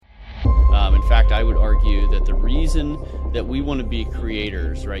In fact, I would argue that the reason that we want to be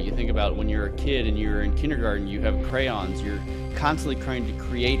creators, right? You think about when you're a kid and you're in kindergarten, you have crayons, you're constantly trying to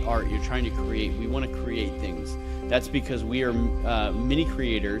create art, you're trying to create, we want to create things. That's because we are mini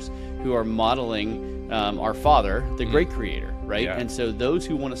creators who are modeling our Father, the great creator, right? Yeah. And so those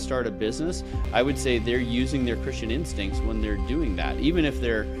who want to start a business, I would say they're using their Christian instincts when they're doing that. Even if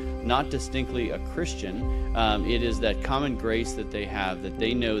they're not distinctly a Christian, it is that common grace that they have, that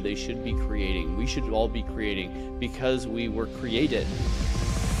they know they should be creating. We should all be creating because we were created.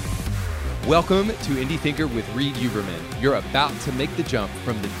 Welcome to Indie Thinker with Reed Uberman. You're about to make the jump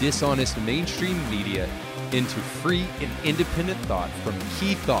from the dishonest mainstream media into free and independent thought from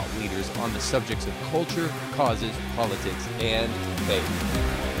key thought leaders on the subjects of culture, causes, politics, and faith.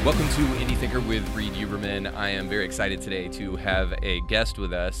 Welcome to Indie Thinker with Reed Uberman. I am very excited today to have a guest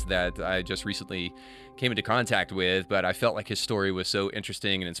with us that I just recently came into contact with, but I felt like his story was so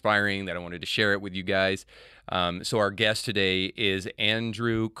interesting and inspiring that I wanted to share it with you guys. So our guest today is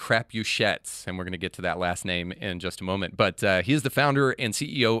Andrew Crapuchettes, and we're going to get to that last name in just a moment. But he is the founder and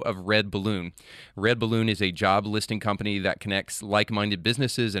CEO of Red Balloon. Red Balloon is a job listing company that connects like-minded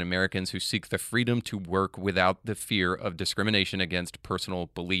businesses and Americans who seek the freedom to work without the fear of discrimination against personal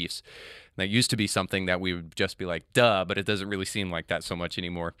beliefs. That used to be something that we would just be like, duh, but it doesn't really seem like that so much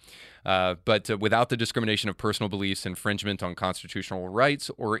anymore. But without the discrimination of personal beliefs, infringement on constitutional rights,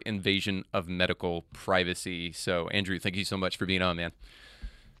 or invasion of medical privacy. So, Andrew, thank you so much for being on, man.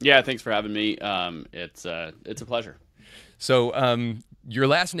 Yeah, thanks for having me. It's a pleasure. So, your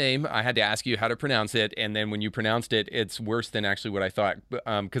last name, I had to ask you how to pronounce it, and then when you pronounced it, it's worse than actually what I thought.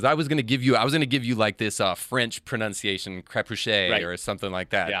 Because I was going to give you like this French pronunciation, Crapuchet, right, or something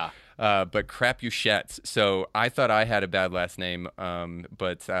like that. Yeah. But Crapuchettes. So I thought I had a bad last name.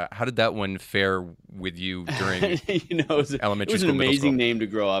 But how did that one fare with you during it was elementary an school, middle amazing school? name to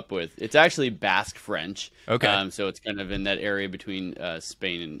grow up with. It's actually Basque French. Okay. So it's kind of in that area between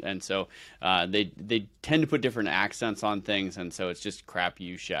Spain and so they tend to put different accents on things, and so it's just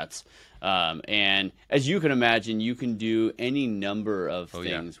Crapuchettes. And as you can imagine, you can do any number of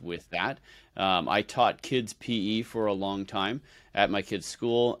things with that. I taught kids PE for a long time at my kids'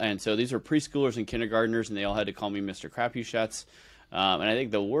 school, and so these were preschoolers and kindergartners, and they all had to call me Mr. Crapuchettes. And I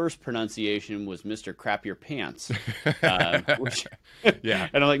think the worst pronunciation was Mr. Crap Your Pants. Yeah.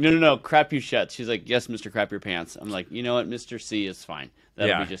 And I'm like, no, Crapuchettes. She's like, yes, Mr. Crap Your Pants. I'm like, you know what, Mr. C is fine.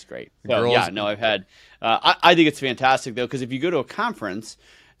 That'll be just great. So, Girls. yeah, no, I've had, I think it's fantastic, though, because if you go to a conference,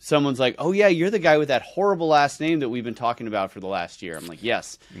 someone's like, oh, yeah, you're the guy with that horrible last name that we've been talking about for the last year. I'm like,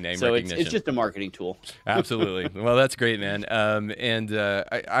 yes. Name so recognition. it's just a marketing tool. Absolutely. Well, that's great, man.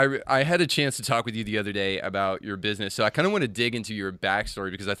 I had a chance to talk with you the other day about your business. So I kind of want to dig into your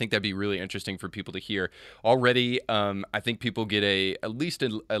backstory because I think that'd be really interesting for people to hear. Already, I think people get at least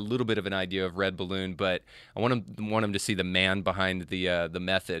a little bit of an idea of Red Balloon, but I want them to see the man behind the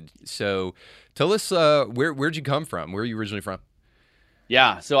method. So tell us, where'd you come from? Where are you originally from?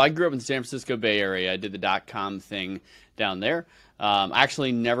 Yeah, so I grew up in the San Francisco Bay Area. I did the .com thing down there. I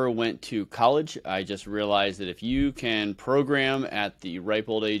actually never went to college. I just realized that if you can program at the ripe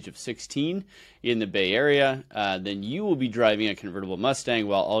old age of 16 in the Bay Area, then you will be driving a convertible Mustang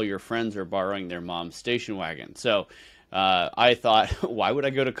while all your friends are borrowing their mom's station wagon. So I thought, why would I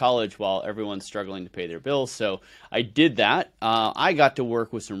go to college while everyone's struggling to pay their bills? So I did that. I got to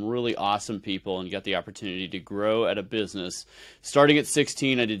work with some really awesome people and got the opportunity to grow at a business. Starting at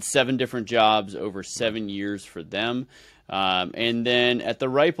 16, I did 7 different jobs over 7 years for them. And then at the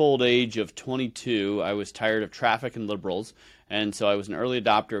ripe old age of 22, I was tired of traffic and liberals. And so I was an early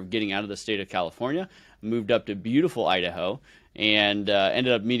adopter of getting out of the state of California, moved up to beautiful Idaho, and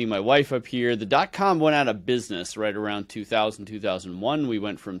ended up meeting my wife up here. The .com went out of business right around 2000, 2001. We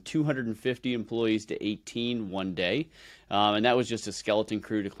went from 250 employees to 18 one day, and that was just a skeleton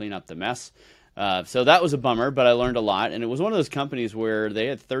crew to clean up the mess. So that was a bummer, but I learned a lot, and it was one of those companies where they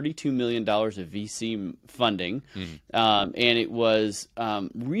had $32 million of VC funding, and it was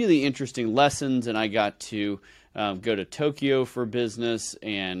really interesting lessons, and I got to go to Tokyo for business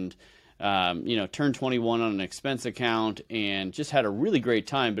and turned 21 on an expense account and just had a really great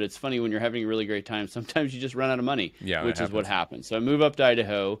time. But it's funny, when you're having a really great time, sometimes you just run out of money, which is what happens. So I move up to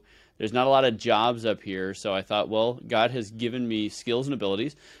Idaho. There's not a lot of jobs up here. So I thought, well, God has given me skills and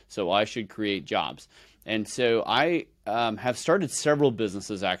abilities, so I should create jobs. And so I have started several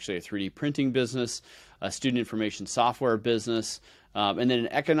businesses, actually, a 3D printing business, a student information software business, and then an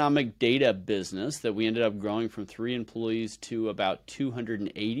economic data business that we ended up growing from 3 employees to about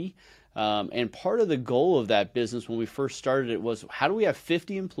 280. And part of the goal of that business when we first started it was, how do we have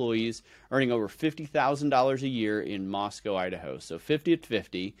 50 employees earning over $50,000 a year in Moscow, Idaho? So 50 at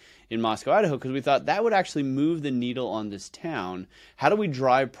 50 in Moscow, Idaho, because we thought that would actually move the needle on this town. How do we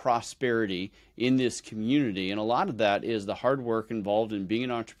drive prosperity in this community? And a lot of that is the hard work involved in being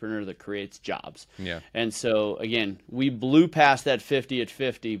an entrepreneur that creates jobs. Yeah. And so, again, we blew past that 50 at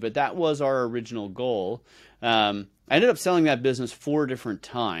 50, but that was our original goal. I ended up selling that business 4 different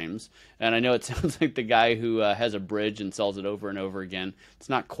times, and I know it sounds like the guy who has a bridge and sells it over and over again. It's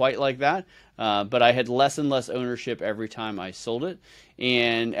not quite like that, but I had less and less ownership every time I sold it,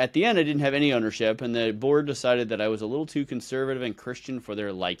 and at the end I didn't have any ownership, and the board decided that I was a little too conservative and Christian for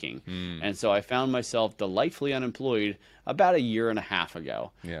their liking, and so I found myself delightfully unemployed about 1.5 years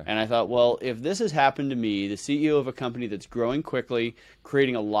ago. Yeah. And I thought, well, if this has happened to me, the CEO of a company that's growing quickly,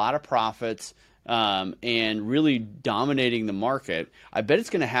 creating a lot of profits, and really dominating the market, I bet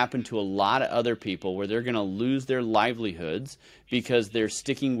it's going to happen to a lot of other people where they're going to lose their livelihoods because they're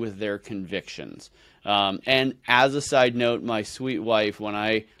sticking with their convictions. And as a side note, my sweet wife, when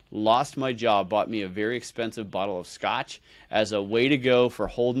I lost my job, bought me a very expensive bottle of scotch as a way to go for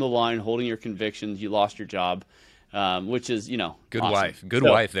holding the line, holding your convictions. You lost your job, which is, good awesome. wife. Good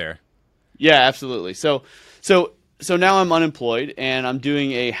wife there. Yeah, absolutely. So now I'm unemployed, and I'm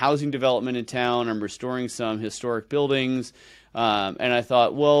doing a housing development in town. I'm restoring some historic buildings, and I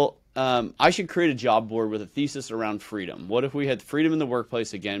thought, well, I should create a job board with a thesis around freedom. What if we had freedom in the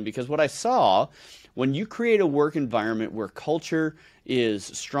workplace again? Because what I saw, when you create a work environment where culture is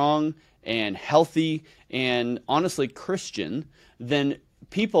strong and healthy and honestly Christian, then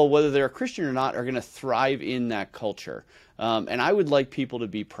people, whether they're a Christian or not, are going to thrive in that culture. And I would like people to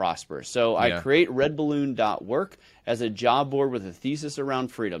be prosperous. So I create redballoon.work as a job board with a thesis around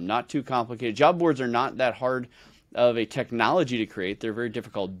freedom. Not too complicated. Job boards are not that hard of a technology to create. They're very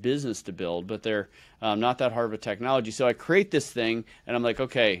difficult business to build, but they're not that hard of a technology. So I create this thing, and I'm like,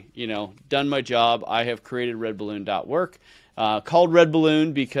 okay, done my job. I have created redballoon.work. Called Red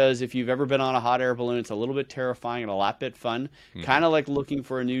Balloon because if you've ever been on a hot air balloon, it's a little bit terrifying and a lot bit fun, kind of like looking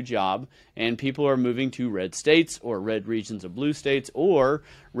for a new job. And people are moving to red states or red regions of blue states or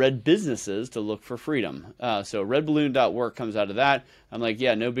red businesses to look for freedom. So redballoon.work comes out of that. I'm like,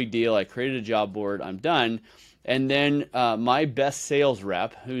 yeah, no big deal. I created a job board. I'm done. And then my best sales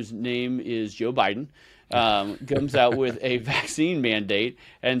rep, whose name is Joe Biden, comes out with a vaccine mandate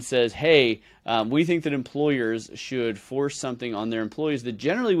and says, hey, we think that employers should force something on their employees that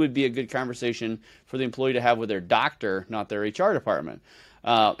generally would be a good conversation for the employee to have with their doctor, not their HR department.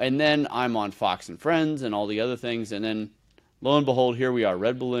 And then I'm on Fox and Friends and all the other things. And then lo and behold, here we are.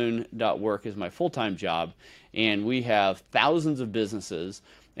 Redballoon.work is my full-time job. And we have thousands of businesses,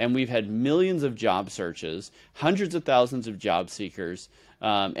 and we've had millions of job searches, hundreds of thousands of job seekers.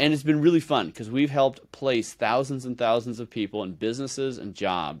 And it's been really fun because we've helped place thousands and thousands of people in businesses and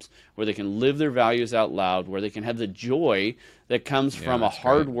jobs where they can live their values out loud, where they can have the joy that comes from a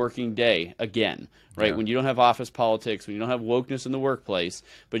hard-working day again, right? Yeah. When you don't have office politics, when you don't have wokeness in the workplace,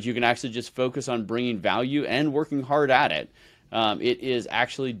 but you can actually just focus on bringing value and working hard at it, it is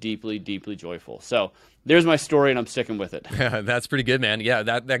actually deeply, deeply joyful. So there's my story, and I'm sticking with it. That's pretty good, man. Yeah,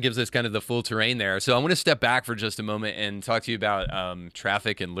 that gives us kind of the full terrain there. So I want to step back for just a moment and talk to you about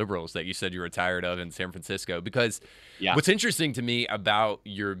traffic and liberals that you said you were tired of in San Francisco. Because what's interesting to me about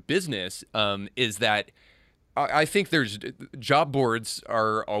your business is that I think there's job boards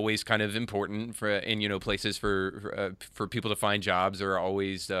are always kind of important for places for people to find jobs are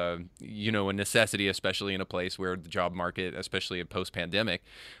always a necessity, especially in a place where the job market, especially a post-pandemic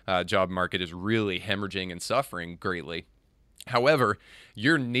job market, is really hemorrhaging and suffering greatly. However,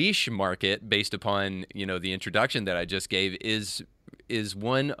 your niche market, based upon the introduction that I just gave, is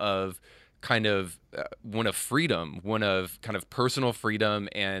one of freedom, one of kind of personal freedom,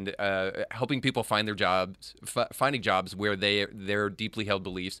 and helping people find their jobs, finding jobs where their deeply held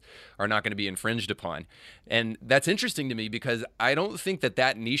beliefs are not going to be infringed upon. And that's interesting to me because I don't think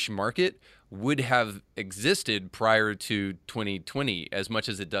that niche market would have existed prior to 2020 as much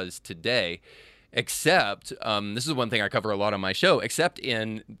as it does today. Except, this is one thing I cover a lot on my show, except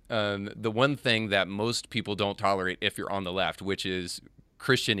in the one thing that most people don't tolerate if you're on the left, which is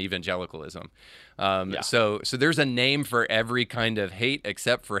Christian evangelicalism. So there's a name for every kind of hate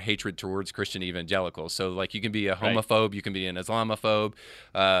except for hatred towards Christian evangelicals. So like you can be a homophobe, you can be an Islamophobe,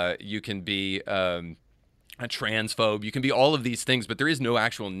 you can be a transphobe, you can be all of these things, but there is no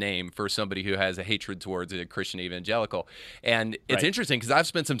actual name for somebody who has a hatred towards a Christian evangelical. And it's interesting because I've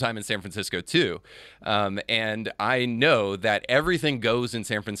spent some time in San Francisco too. And I know that everything goes in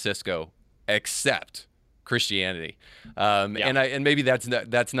San Francisco except Christianity. Yeah. And maybe that's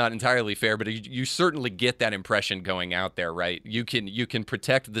not entirely fair, but you certainly get that impression going out there, right? You can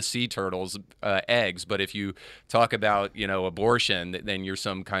protect the sea turtles' eggs, but if you talk about abortion, then you're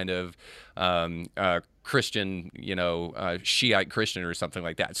some kind of Christian, Shiite Christian or something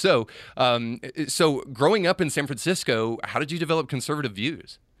like that. So growing up in San Francisco, how did you develop conservative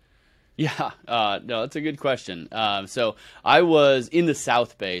views? Yeah, no, that's a good question. So I was in the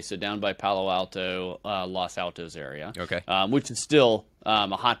South Bay, so down by Palo Alto, Los Altos area, Okay. which is still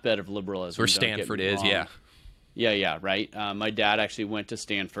a hotbed of liberalism. Where Stanford is, yeah. Yeah, right. My dad actually went to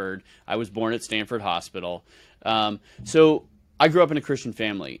Stanford. I was born at Stanford Hospital. So I grew up in a Christian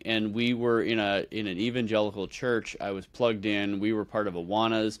family, and we were in an evangelical church. I was plugged in. We were part of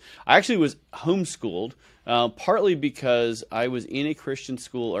Awanas. I actually was homeschooled, partly because I was in a Christian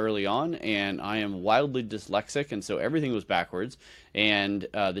school early on, and I am wildly dyslexic, and so everything was backwards. And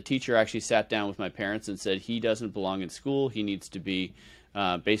the teacher actually sat down with my parents and said he doesn't belong in school. He needs to be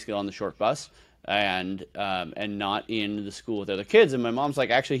basically on the short bus. And not in the school with other kids. And my mom's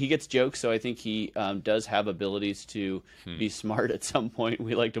like, actually, he gets jokes, so I think he does have abilities to be smart at some point.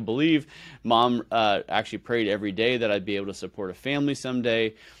 We like to believe. Mom actually prayed every day that I'd be able to support a family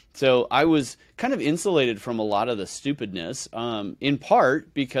someday. So I was kind of insulated from a lot of the stupidness, in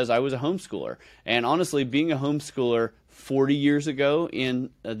part because I was a homeschooler. And honestly, being a homeschooler 40 years ago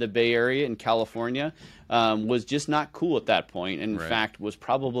in the Bay Area in California was just not cool at that point, and in fact was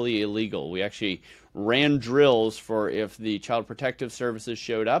probably illegal. We actually ran drills for if the Child Protective Services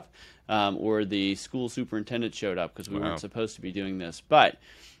showed up or the school superintendent showed up, because we weren't supposed to be doing this. But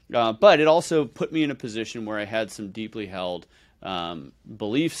it also put me in a position where I had some deeply held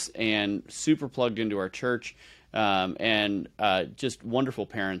beliefs and super plugged into our church. And just wonderful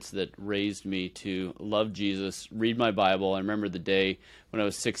parents that raised me to love Jesus, read my Bible. I remember the day when I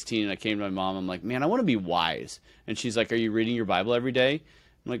was 16 and I came to my mom. I'm like, man, I want to be wise. And she's like, are you reading your Bible every day?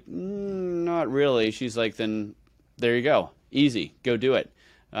 I'm like, not really. She's like, then there you go. Easy. Go do it.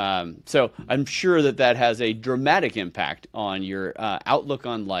 So I'm sure that has a dramatic impact on your outlook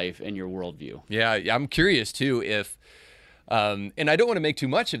on life and your worldview. Yeah, I'm curious, too, if and I don't want to make too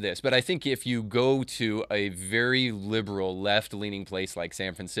much of this, but I think if you go to a very liberal, left-leaning place like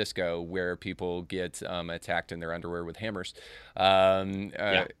San Francisco, where people get attacked in their underwear with hammers,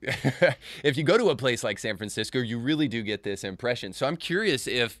 if you go to a place like San Francisco, you really do get this impression. So I'm curious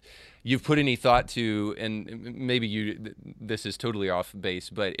if you've put any thought to, and maybe this is totally off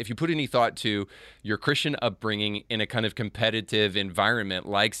base, but if you put any thought to your Christian upbringing in a kind of competitive environment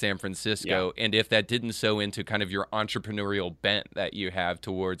like San Francisco, and if that didn't sow into kind of your entrepreneurial bent that you have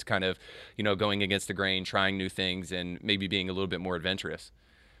towards kind of, going against the grain, trying new things, and maybe being a little bit more adventurous.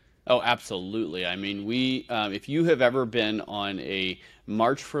 Oh, absolutely. I mean, if you have ever been on a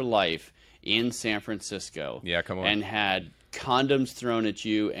March for Life in San Francisco, come on, and had condoms thrown at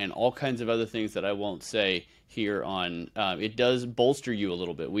you and all kinds of other things that I won't say here on, it does bolster you a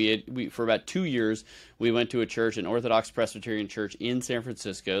little bit. We for about 2 years, we went to a church, an Orthodox Presbyterian church in San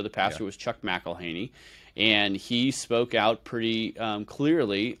Francisco. The pastor was Chuck McElhaney, and he spoke out pretty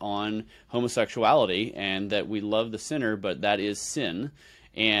clearly on homosexuality and that we love the sinner, but that is sin.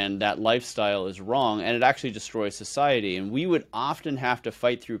 And that lifestyle is wrong, and it actually destroys society. And we would often have to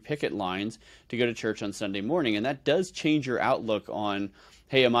fight through picket lines to go to church on Sunday morning, and that does change your outlook on,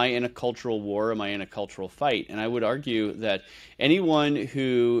 hey, am I in a cultural war? Am I in a cultural fight? And I would argue that anyone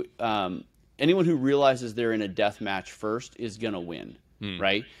who realizes they're in a death match first is going to win,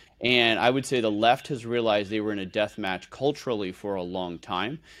 right? And I would say the left has realized they were in a death match culturally for a long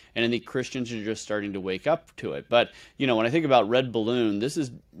time, and I think Christians are just starting to wake up to it. But, when I think about Red Balloon, this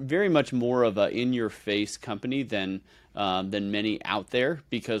is very much more of a in-your-face company than many out there,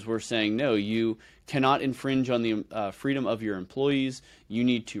 because we're saying, no, you cannot infringe on the freedom of your employees. You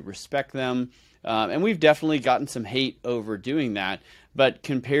need to respect them. And we've definitely gotten some hate over doing that. But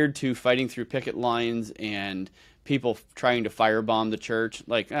compared to fighting through picket lines and people trying to firebomb the church,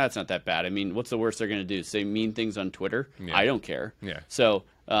 it's not that bad. I mean, what's the worst they're going to do? Say mean things on Twitter? Yeah. I don't care. Yeah. So,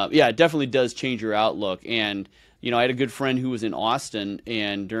 it definitely does change your outlook. And, I had a good friend who was in Austin,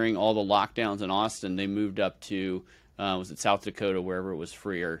 and during all the lockdowns in Austin, they moved up to, was it South Dakota, wherever it was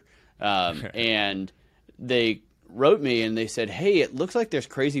freer. And they wrote me and they said, hey, it looks like there's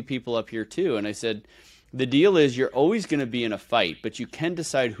crazy people up here too. And I said, the deal is you're always going to be in a fight, but you can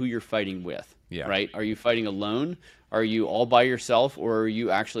decide who you're fighting with. Yeah. Right? Are you fighting alone? Are you all by yourself? Or are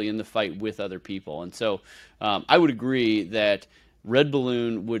you actually in the fight with other people? And so I would agree that Red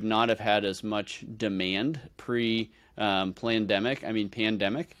Balloon would not have had as much demand pandemic.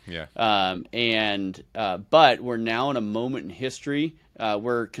 Yeah. But we're now in a moment in history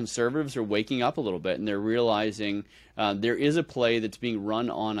where conservatives are waking up a little bit and they're realizing there is a play that's being run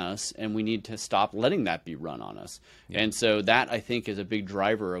on us, and we need to stop letting that be run on us. Yeah. And so that, I think, is a big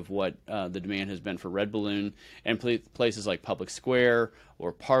driver of what the demand has been for Red Balloon and places like Public Square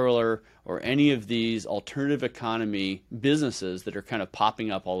or Parlor or any of these alternative economy businesses that are kind of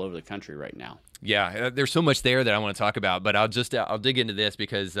popping up all over the country right now. Yeah, there's so much there that I want to talk about, but I'll dig into this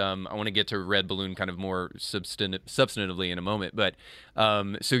because I want to get to Red Balloon kind of more substantively in a moment. But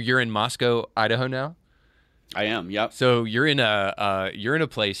so you're in Moscow, Idaho now? I am. Yep. So you're in a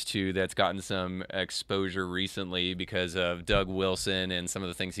place too that's gotten some exposure recently because of Doug Wilson and some of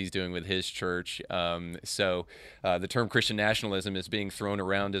the things he's doing with his church. So the term Christian nationalism is being thrown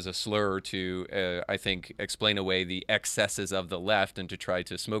around as a slur to, I think, explain away the excesses of the left and to try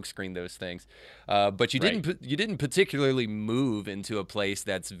to smokescreen those things. But you didn't particularly move into a place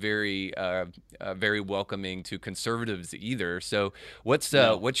that's very very welcoming to conservatives either. So what's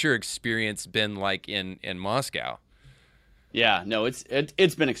your experience been like in Moscow? Yeah, no, it's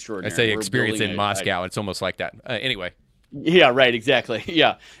been extraordinary. I say experience in Moscow. It's almost like that. Anyway. Yeah, right, exactly.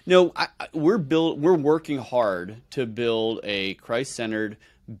 Yeah. No, we're working hard to build a Christ-centered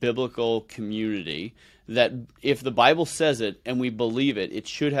biblical community that if the Bible says it and we believe it, it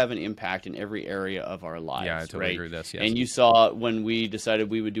should have an impact in every area of our lives. Yeah, I totally agree with this. Yes. And you saw when we decided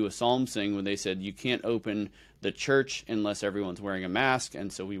we would do a psalm sing when they said you can't open the church unless everyone's wearing a mask,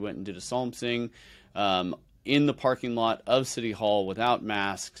 and so we went and did a psalm sing in the parking lot of City Hall without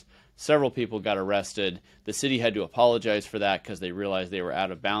masks. Several people got arrested. The city had to apologize for that because they realized they were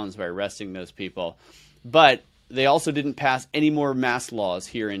out of bounds by arresting those people. But they also didn't pass any more mask laws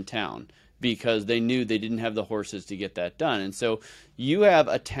here in town because they knew they didn't have the horses to get that done. And so you have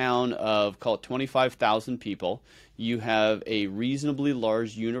a town of, call it 25,000 people. You have a reasonably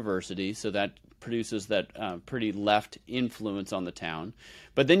large university, so that produces that pretty left influence on the town.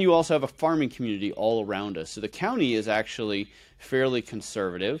 But then you also have a farming community all around us. So the county is actually fairly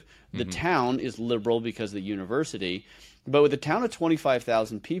conservative. The town is liberal because of the university. But with a town of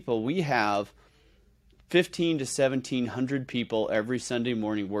 25,000 people, we have 1,500 to 1,700 people every Sunday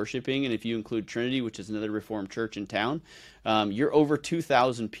morning worshiping. And if you include Trinity, which is another Reformed church in town, you're over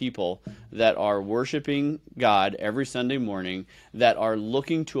 2,000 people that are worshiping God every Sunday morning, that are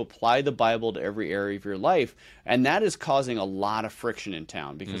looking to apply the Bible to every area of your life. And that is causing a lot of friction in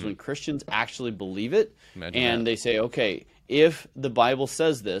town because when Christians actually believe it they say, okay, if the Bible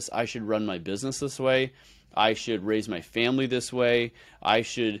says this, I should run my business this way. I should raise my family this way. I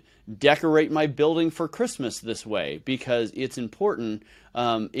should decorate my building for Christmas this way because it's important.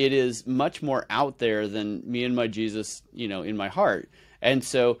 It is much more out there than me and my Jesus, in my heart. And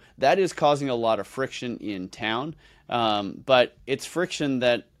so that is causing a lot of friction in town. But it's friction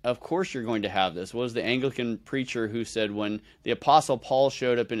that, of course, you're going to have this. What was the Anglican preacher who said when the Apostle Paul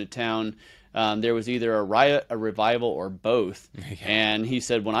showed up in a town, there was either a riot, a revival, or both. Yeah. And he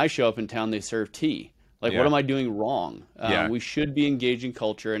said, when I show up in town, they serve tea. What am I doing wrong? We should be engaging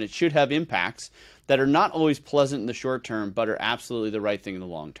culture, and it should have impacts that are not always pleasant in the short term, but are absolutely the right thing in the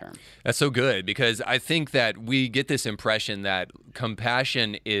long term. That's so good, because I think that we get this impression that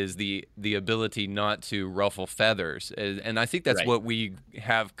compassion is the ability not to ruffle feathers. And I think that's what we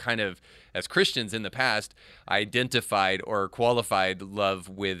have kind of, as Christians in the past, identified or qualified love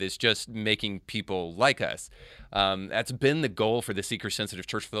with, is just making people like us. That's been the goal for the seeker-sensitive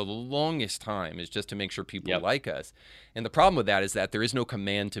church for the longest time, is just to make sure people like us. And the problem with that is that there is no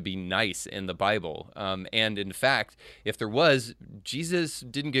command to be nice in the Bible. And in fact, if there was, Jesus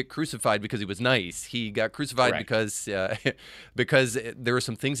didn't get crucified because he was nice. He got crucified because there were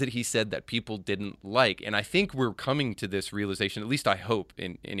some things that he said that people didn't like. And I think we're coming to this realization, at least I hope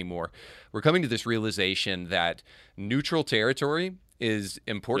anymore, we're coming to this realization that neutral territory is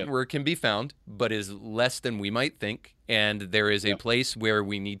important where it can be found, but is less than we might think. And there is a place where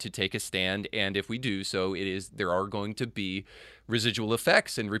we need to take a stand. And if we do so, there are going to be residual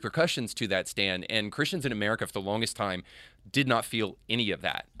effects and repercussions to that stand. And Christians in America for the longest time did not feel any of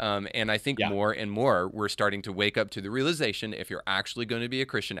that. And I think more and more we're starting to wake up to the realization, if you're actually going to be a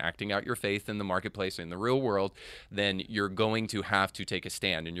Christian acting out your faith in the marketplace, in the real world, then you're going to have to take a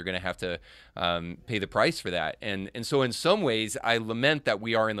stand, and you're going to have to pay the price for that. And so in some ways, I lament that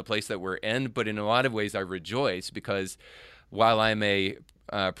we are in the place that we're in, but in a lot of ways I rejoice, because while I'm a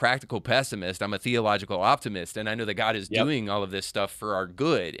practical pessimist, I'm a theological optimist, and I know that God is doing all of this stuff for our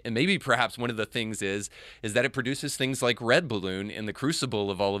good. And maybe perhaps one of the things is that it produces things like Red Balloon in the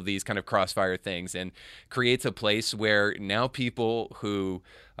crucible of all of these kind of crossfire things, and creates a place where now people who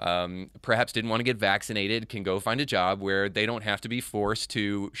perhaps didn't want to get vaccinated can go find a job where they don't have to be forced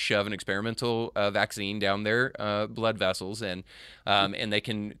to shove an experimental vaccine down their blood vessels, and they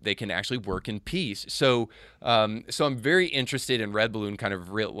can actually work in peace. So I'm very interested in Red Balloon kind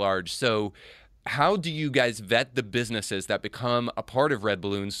of writ large. So how do you guys vet the businesses that become a part of Red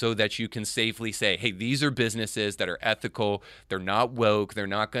Balloon so that you can safely say, hey, these are businesses that are ethical, they're not woke, they're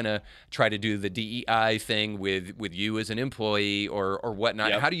not going to try to do the DEI thing with you as an employee or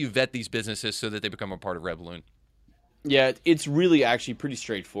whatnot? Yep. How do you vet these businesses so that they become a part of Red Balloon? Yeah, it's really actually pretty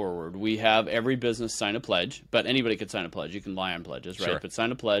straightforward. We have every business sign a pledge, but anybody could sign a pledge. You can lie on pledges, right? Sure. But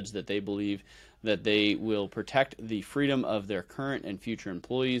sign a pledge that they believe that they will protect the freedom of their current and future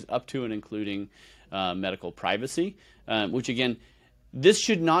employees up to and including medical privacy, which again, this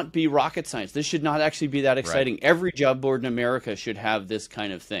should not be rocket science. This should not actually be that exciting. Right. Every job board in America should have this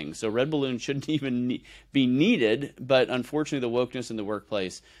kind of thing. So Red Balloon shouldn't even be needed, but unfortunately the wokeness in the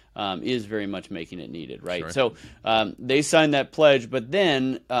workplace is very much making it needed, right? Sure. So they signed that pledge, but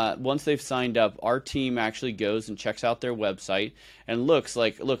then once they've signed up, our team actually goes and checks out their website and looks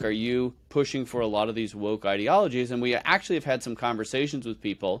like, look, are you pushing for a lot of these woke ideologies? And we actually have had some conversations with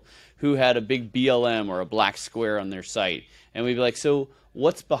people who had a big BLM or a black square on their site. And we'd be like, so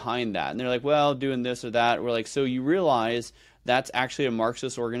what's behind that? And they're like, well, doing this or that. We're like, so you realize that's actually a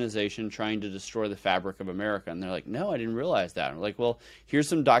Marxist organization trying to destroy the fabric of America? And they're like, no, I didn't realize that. And we're like, well, here's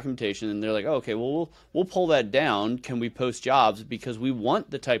some documentation. And they're like, oh, okay, well, we'll pull that down. Can we post jobs? Because we want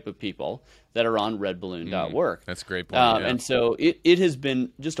the type of people that are on redballoon.work. That's a great point. Yeah. And so it has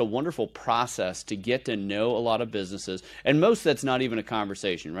been just a wonderful process to get to know a lot of businesses. And most that's not even a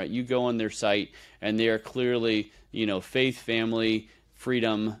conversation, right? You go on their site and they are clearly, faith, family,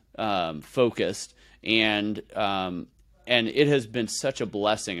 freedom focused. And it has been such a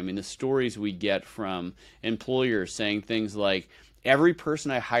blessing. I mean, the stories we get from employers saying things like, every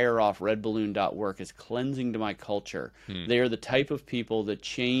person I hire off redballoon.work is cleansing to my culture. They are the type of people that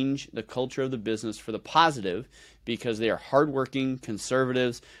change the culture of the business for the positive because they are hardworking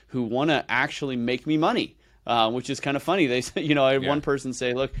conservatives who want to actually make me money. Which is kind of funny. They say, I had one person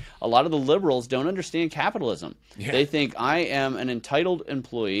say, look, a lot of the liberals don't understand capitalism. Yeah. They think I am an entitled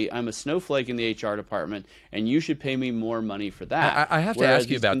employee. I'm a snowflake in the HR department, and you should pay me more money for that. I have to ask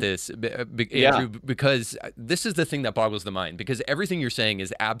you about this, Andrew, because this is the thing that boggles the mind, because everything you're saying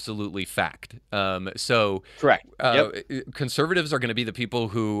is absolutely fact. Correct. Conservatives are going to be the people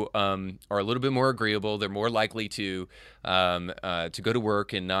who are a little bit more agreeable. They're more likely to go to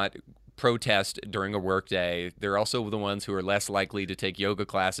work and not protest during a work day. They're also the ones who are less likely to take yoga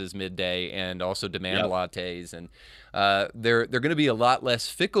classes midday and also demand lattes. And they're going to be a lot less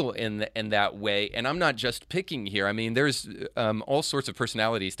fickle in that way. And I'm not just picking here. I mean, there's all sorts of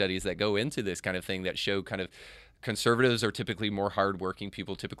personality studies that go into this kind of thing that show kind of conservatives are typically more hardworking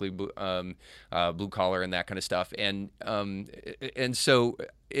people, typically blue collar and that kind of stuff. And so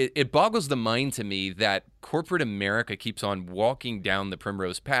it boggles the mind to me that corporate America keeps on walking down the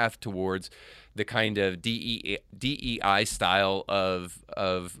primrose path towards the kind of DEI style of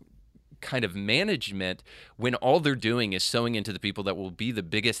kind of management when all they're doing is sowing into the people that will be the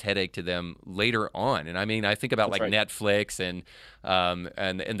biggest headache to them later on. And I mean, I think about Netflix and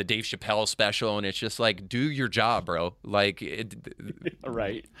the Dave Chappelle special, and it's just like, do your job, bro. Like,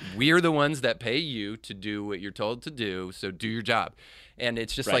 we are the ones that pay you to do what you're told to do, so do your job. And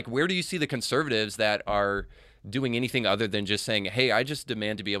it's just like, where do you see the conservatives that are doing anything other than just saying, hey, I just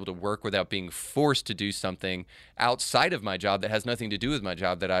demand to be able to work without being forced to do something outside of my job that has nothing to do with my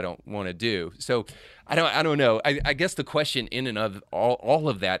job that I don't want to do? So I don't know. I guess the question in and of all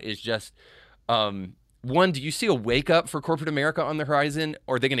of that is just, one, do you see a wake up for corporate America on the horizon?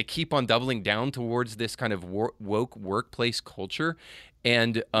 Or are they going to keep on doubling down towards this kind of woke workplace culture?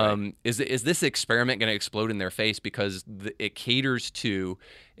 And is this experiment going to explode in their face because it caters to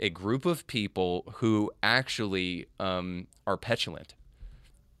a group of people who actually are petulant?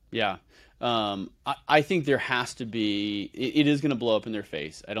 Yeah. I think there has to be, it is going to blow up in their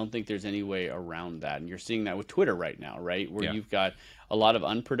face. I don't think there's any way around that. And you're seeing that with Twitter right now, right? Where you've got a lot of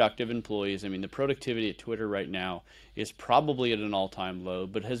unproductive employees. I mean, the productivity at Twitter right now is probably at an all-time low,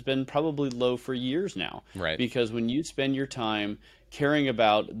 but has been probably low for years now. Right. Because when you spend your time caring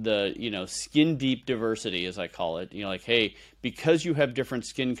about the, skin deep diversity, as I call it, like, hey, because you have different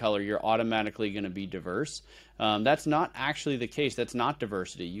skin color, you're automatically going to be diverse. That's not actually the case. That's not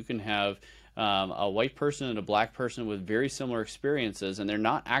diversity. You can have a white person and a black person with very similar experiences, and they're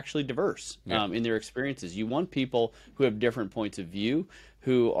not actually diverse in their experiences. You want people who have different points of view,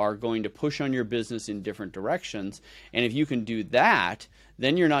 who are going to push on your business in different directions. And if you can do that,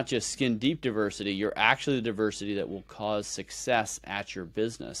 then you're not just skin deep diversity, you're actually the diversity that will cause success at your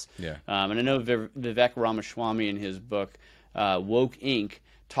business. Yeah. And I know Vivek Ramaswamy in his book, Woke Inc.,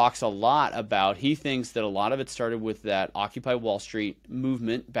 talks a lot about, he thinks that a lot of it started with that Occupy Wall Street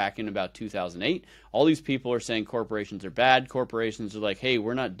movement back in about 2008. All these people are saying corporations are bad. Corporations are like, hey,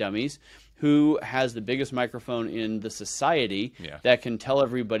 we're not dummies. Who has the biggest microphone in the society that can tell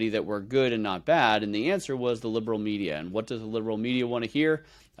everybody that we're good and not bad? And the answer was the liberal media. And what does the liberal media want to hear?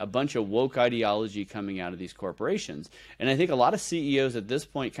 A bunch of woke ideology coming out of these corporations. And I think a lot of CEOs at this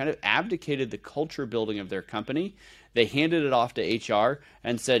point kind of abdicated the culture building of their company. They handed it off to HR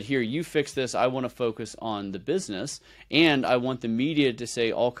and said, here, you fix this. I want to focus on the business, and I want the media to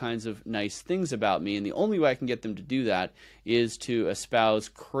say all kinds of nice things about me. And the only way I can get them to do that is to espouse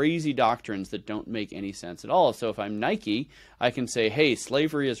crazy doctrines that don't make any sense at all. So if I'm Nike, I can say, hey,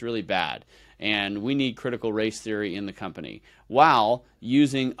 slavery is really bad, and we need critical race theory in the company, while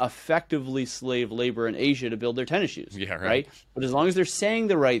using effectively slave labor in Asia to build their tennis shoes. Yeah, right. But as long as they're saying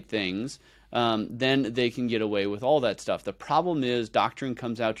the right things, then they can get away with all that stuff. The problem is doctrine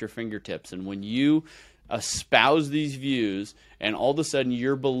comes out your fingertips, and when you espouse these views and all of a sudden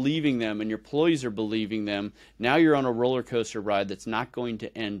you're believing them and your employees are believing them, now you're on a roller coaster ride that's not going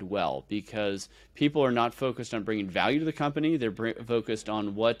to end well, because people are not focused on bringing value to the company. They're focused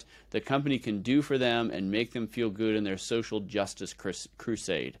on what the company can do for them and make them feel good in their social justice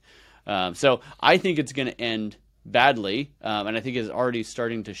crusade. So I think it's going to end badly, and I think it's already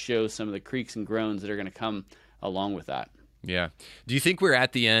starting to show some of the creaks and groans that are going to come along with that. Yeah. Do you think we're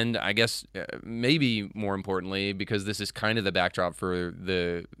at the end? I guess maybe more importantly, because this is kind of the backdrop for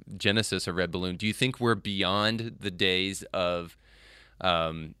the genesis of Red Balloon, do you think we're beyond the days of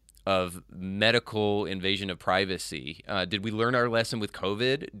medical invasion of privacy? Did we learn our lesson with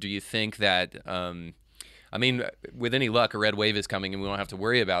COVID? Do you think that I mean, with any luck, a red wave is coming, and we won't have to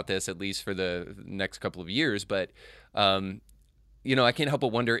worry about this, at least for the next couple of years. But, I can't help but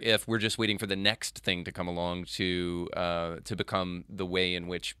wonder if we're just waiting for the next thing to come along to become the way in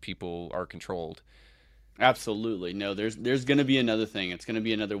which people are controlled. Absolutely. No, there's going to be another thing. It's going to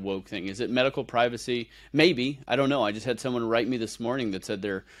be another woke thing. Is it medical privacy? Maybe. I don't know. I just had someone write me this morning that said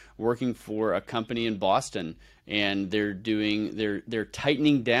they're working for a company in Boston, and they're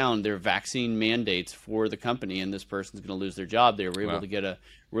tightening down their vaccine mandates for the company, and this person's going to lose their job. They were able to get a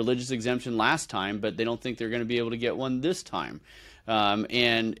religious exemption last time, but they don't think they're going to be able to get one this time.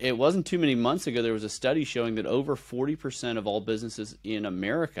 And it wasn't too many months ago, there was a study showing that over 40% of all businesses in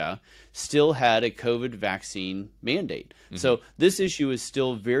America still had a COVID vaccine mandate. Mm-hmm. So this issue is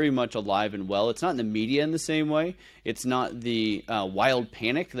still very much alive and well. It's not in the media in the same way. It's not the wild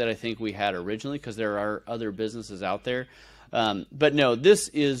panic that I think we had originally, because there are other businesses out there. But no, this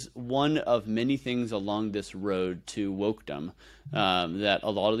is one of many things along this road to wokedom that a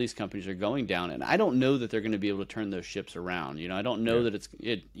lot of these companies are going down, and I don't know that they're going to be able to turn those ships around. I don't know that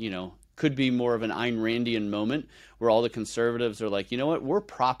it could be more of an Ayn Randian moment where all the conservatives are like, you know what, we're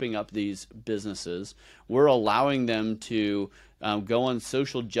propping up these businesses, we're allowing them to go on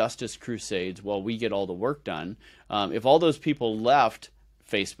social justice crusades while we get all the work done. If all those people left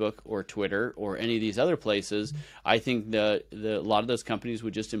Facebook or Twitter or any of these other places, I think a lot of those companies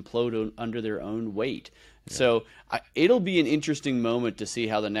would just implode under their own weight. Yeah. So it'll be an interesting moment to see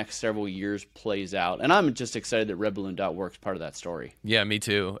how the next several years plays out. And I'm just excited that RedBalloon.work is part of that story. Yeah, me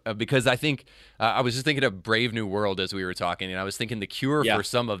too. Because I think I was just thinking of Brave New World as we were talking, and I was thinking the cure for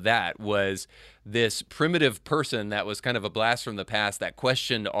some of that was this primitive person that was kind of a blast from the past that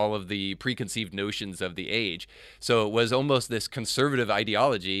questioned all of the preconceived notions of the age. So it was almost this conservative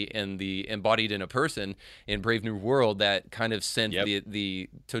ideology embodied in a person in Brave New World that kind of sent the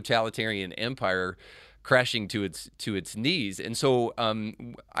totalitarian empire crashing to its knees. And so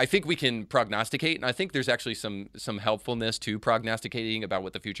I think we can prognosticate, and I think there's actually some helpfulness to prognosticating about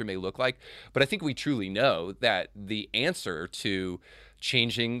what the future may look like. But I think we truly know that the answer to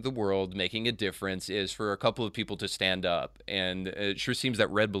changing the world, making a difference, is for a couple of people to stand up. And it sure seems that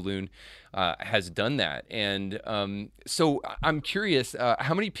Red Balloon has done that. And so I'm curious,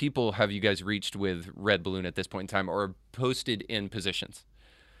 how many people have you guys reached with Red Balloon at this point in time, or posted in positions?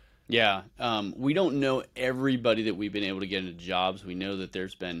 Yeah, we don't know everybody that we've been able to get into jobs. We know that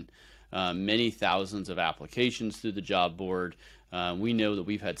there's been many thousands of applications through the job board. We know that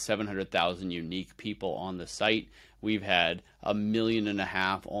we've had 700,000 unique people on the site. We've had 1.5 million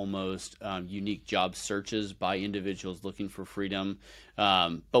almost unique job searches by individuals looking for freedom.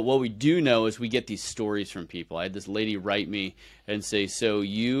 But what we do know is we get these stories from people. I had this lady write me and say, so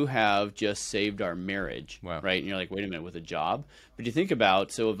you have just saved our marriage, right? And you're like, wait a minute, with a job? But you think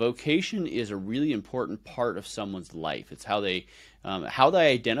about, so a vocation is a really important part of someone's life. It's how they how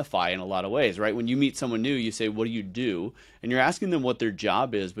they identify in a lot of ways, right? When you meet someone new, you say, what do you do? And you're asking them what their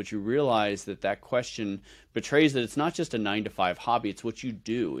job is, but you realize that that question betrays that it's not just a 9-to-5 hobby, it's what you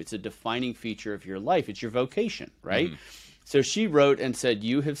do. It's a defining feature of your life. It's your vocation, right? So she wrote and said,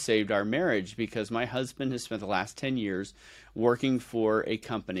 you have saved our marriage because my husband has spent the last 10 years working for a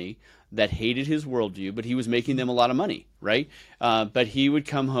company that hated his worldview, but he was making them a lot of money, right? But he would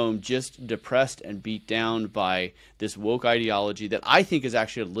come home just depressed and beat down by this woke ideology that I think is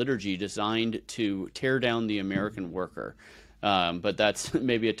actually a liturgy designed to tear down the American worker. But that's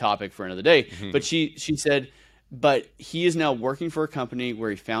maybe a topic for another day. But she said, but he is now working for a company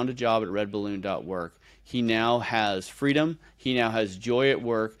where he found a job at redballoon.work. He now has freedom. He now has joy at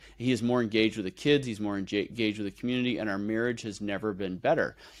work. He is more engaged with the kids. He's more engaged with the community, and our marriage has never been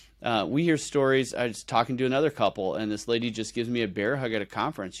better. We hear stories. I was talking to another couple, and this lady just gives me a bear hug at a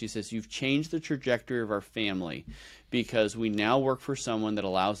conference. She says, you've changed the trajectory of our family because we now work for someone that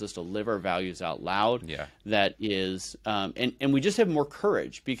allows us to live our values out loud. Yeah. That is, and we just have more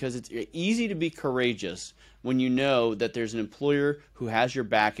courage because it's easy to be courageous when you know that there's an employer who has your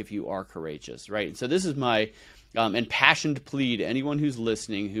back if you are courageous, right? And so this is my impassioned plea to anyone who's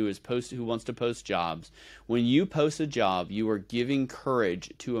listening who wants to post jobs. When you post a job, you are giving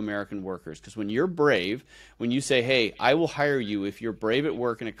courage to American workers, because when you're brave, when you say, hey, I will hire you if you're brave at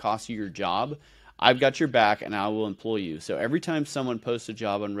work and it costs you your job, I've got your back and I will employ you. So every time someone posts a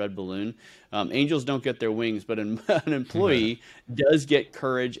job on Red Balloon, angels don't get their wings, but an employee does get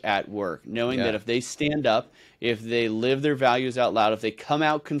courage at work, knowing that if they stand up, if they live their values out loud, if they come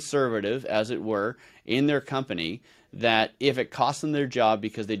out conservative, as it were, in their company, that if it costs them their job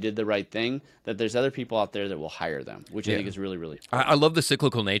because they did the right thing, that there's other people out there that will hire them, which I think is really, really important. I love the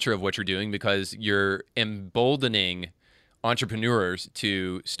cyclical nature of what you're doing because you're emboldening entrepreneurs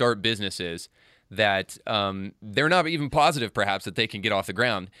to start businesses that they're not even positive, perhaps, that they can get off the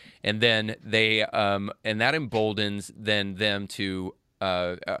ground, and then they and that emboldens then them to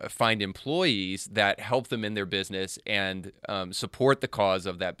find employees that help them in their business and support the cause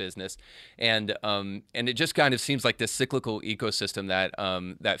of that business, and it just kind of seems like this cyclical ecosystem that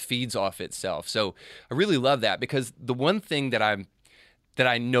that feeds off itself. So I really love that, because the one thing that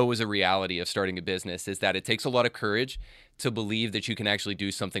I know is a reality of starting a business is that it takes a lot of courage to believe that you can actually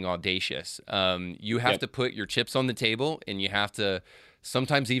do something audacious. You have to put your chips on the table, and you have to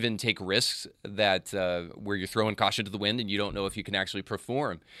sometimes even take risks that where you're throwing caution to the wind and you don't know if you can actually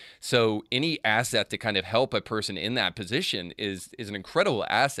perform. So any asset to kind of help a person in that position is an incredible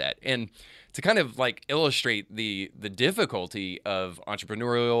asset. And to kind of like illustrate the difficulty of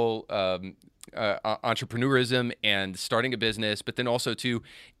entrepreneurism and starting a business, but then also to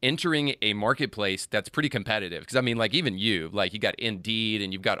entering a marketplace that's pretty competitive. Because I mean, like even you got Indeed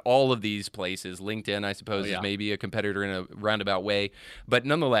and you've got all of these places. LinkedIn, I suppose, is maybe a competitor in a roundabout way. But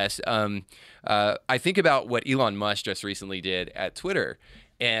nonetheless, I think about what Elon Musk just recently did at Twitter.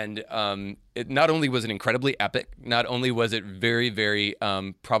 And it not only was it incredibly epic, not only was it very, very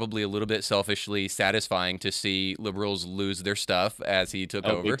probably a little bit selfishly satisfying to see liberals lose their stuff as he took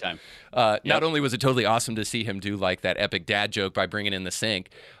over. Big time. Not only was it totally awesome to see him do like that epic dad joke by bringing in the sink,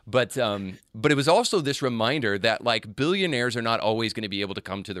 but it was also this reminder that like billionaires are not always going to be able to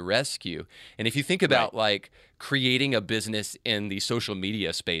come to the rescue. And if you think about like creating a business in the social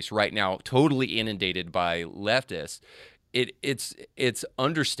media space right now, totally inundated by leftists, it's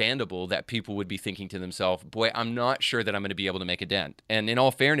understandable that people would be thinking to themselves, boy, I'm not sure that I'm going to be able to make a dent. And in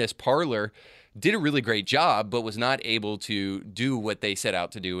all fairness, Parler did a really great job, but was not able to do what they set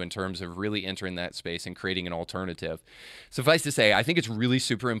out to do in terms of really entering that space and creating an alternative. Suffice to say, I think it's really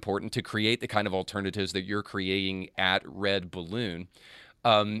super important to create the kind of alternatives that you're creating at Red Balloon.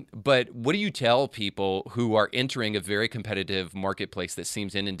 But what do you tell people who are entering a very competitive marketplace that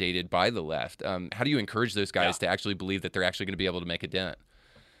seems inundated by the left? How do you encourage those guys to actually believe that they're actually going to be able to make a dent?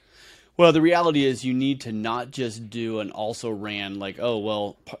 Well, the reality is you need to not just do an also ran like, oh,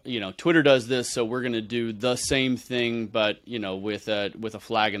 well, Twitter does this, so we're going to do the same thing, but, with a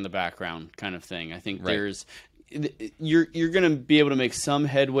flag in the background kind of thing. I think you're going to be able to make some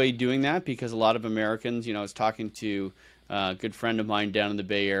headway doing that, because a lot of Americans, I was talking to a good friend of mine down in the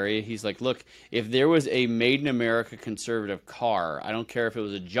Bay Area. He's like, look, if there was a made in America conservative car, I don't care if it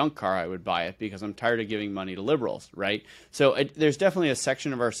was a junk car, I would buy it, because I'm tired of giving money to liberals, right? So there's definitely a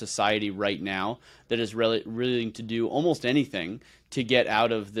section of our society right now that is willing to do almost anything to get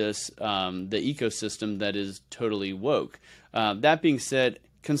out of this, the ecosystem that is totally woke. That being said,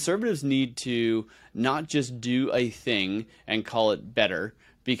 conservatives need to not just do a thing and call it better.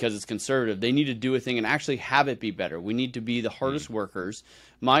 because it's conservative. They need to do a thing and actually have it be better. We need to be the hardest workers.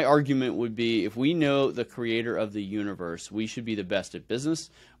 My argument would be, if we know the creator of the universe, we should be the best at business.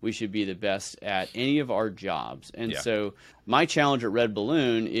 We should be the best at any of our jobs. And so my challenge at Red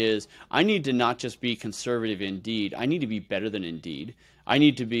Balloon is, I need to not just be conservative Indeed. I need to be better than Indeed. I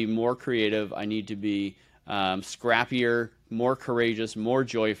need to be more creative. I need to be scrappier, more courageous, more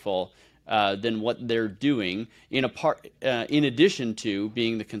joyful than what they're doing, in addition to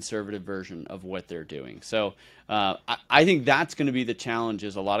being the conservative version of what they're doing. So I think that's going to be the challenge.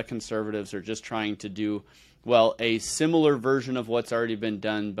 Is a lot of conservatives are just trying to do, well, a similar version of what's already been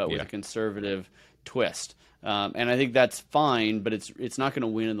done, but with a conservative twist. And I think that's fine, but it's not going to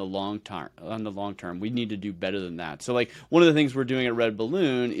win in the long term. On the long term, we need to do better than that. So, like, one of the things we're doing at Red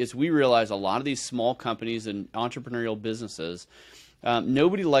Balloon is we realize a lot of these small companies and entrepreneurial businesses,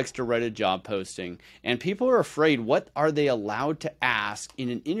 nobody likes to write a job posting, and people are afraid. What are they allowed to ask in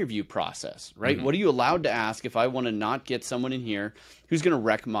an interview process, right? What are you allowed to ask if I want to not get someone in here who's going to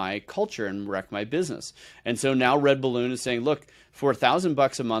wreck my culture and wreck my business? And so now Red Balloon is saying, look, for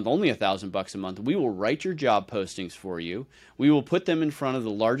 $1,000 a month, only $1,000 a month, we will write your job postings for you. We will put them in front of the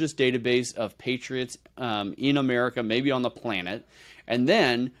largest database of patriots in America, maybe on the planet. And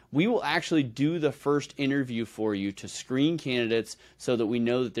then we will actually do the first interview for you to screen candidates so that we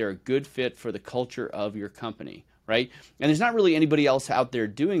know that they're a good fit for the culture of your company, right? And there's not really anybody else out there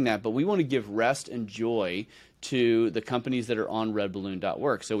doing that, but we want to give rest and joy to the companies that are on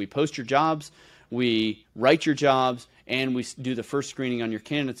redballoon.work. So we post your jobs, we write your jobs, and we do the first screening on your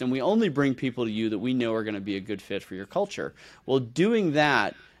candidates, and we only bring people to you that we know are going to be a good fit for your culture. Well, doing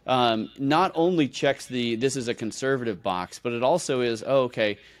that not only checks this is a conservative box, but it also is,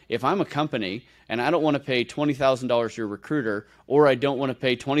 okay, if I'm a company and I don't want to pay $20,000 to a recruiter, or I don't want to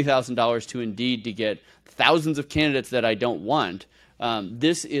pay $20,000 to Indeed to get thousands of candidates that I don't want,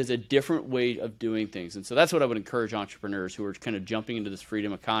 this is a different way of doing things. And so that's what I would encourage entrepreneurs who are kind of jumping into this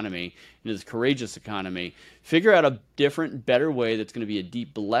freedom economy, into this courageous economy. Figure out a different, better way that's going to be a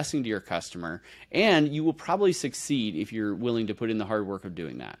deep blessing to your customer, and you will probably succeed if you're willing to put in the hard work of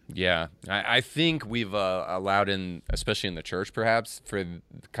doing that. Yeah, I think we've allowed in, especially in the church perhaps, for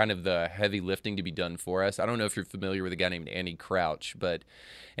kind of the heavy lifting to be done for us. I don't know if you're familiar with a guy named Andy Crouch, but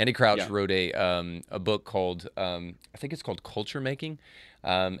Andy Crouch wrote a book called, I think it's called Culture Making,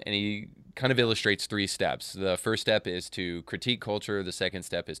 and he kind of illustrates 3 steps. The first step is to critique culture, the second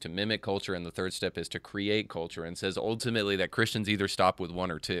step is to mimic culture, and the third step is to create culture, and says ultimately that Christians either stop with one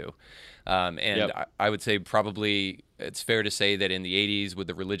or two. I would say probably it's fair to say that in the 80s with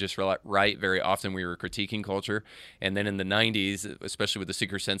the religious right, very often we were critiquing culture. And then in the 90s, especially with the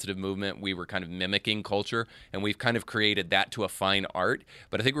seeker-sensitive movement, we were kind of mimicking culture. And we've kind of created that to a fine art.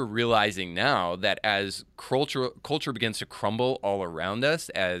 But I think we're realizing now that as culture begins to crumble all around us,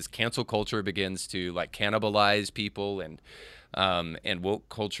 as cancel culture begins to like cannibalize people, and woke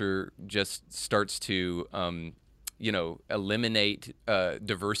culture just starts to eliminate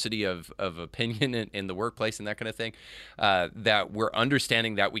diversity of opinion in the workplace and that kind of thing, that we're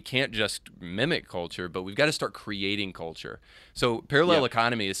understanding that we can't just mimic culture, but we've got to start creating culture. So parallel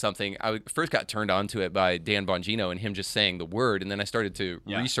economy is something, I first got turned on to it by Dan Bongino and him just saying the word, and then I started to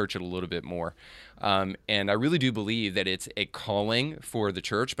research it a little bit more. And I really do believe that it's a calling for the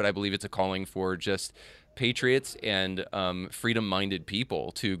church, but I believe it's a calling for just patriots and freedom-minded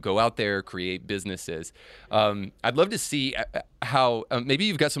people to go out there, create businesses. I'd love to see how maybe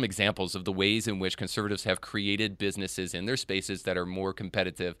you've got some examples of the ways in which conservatives have created businesses in their spaces that are more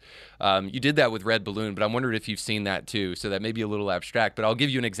competitive. You did that with Red Balloon, but I'm wondering if you've seen that too. So that may be a little abstract, but I'll give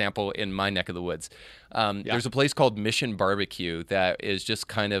you an example in my neck of the woods. There's a place called Mission Barbecue that is just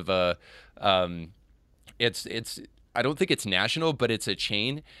kind of a it's I don't think it's national, but it's a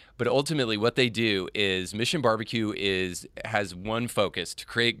chain. But ultimately what they do is Mission Barbecue has one focus: to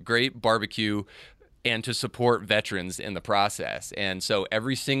create great barbecue and to support veterans in the process. And so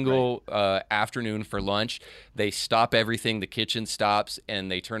every single afternoon for lunch, they stop everything, the kitchen stops,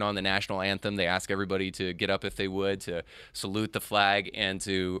 and they turn on the national anthem. They ask everybody to get up if they would, to salute the flag and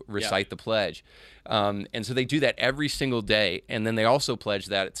to recite the pledge. And so they do that every single day. And then they also pledge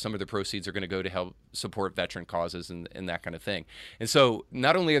that some of the proceeds are going to go to help support veteran causes and that kind of thing. And so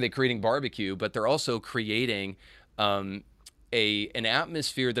not only are they creating barbecue, but they're also creating an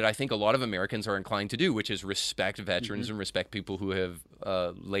atmosphere that I think a lot of Americans are inclined to do, which is respect veterans and respect people who have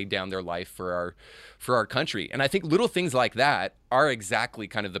laid down their life for our country. And I think little things like that are exactly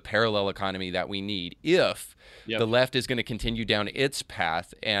kind of the parallel economy that we need if the left is going to continue down its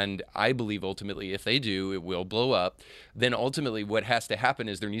path. And I believe ultimately if they do, it will blow up. Then ultimately what has to happen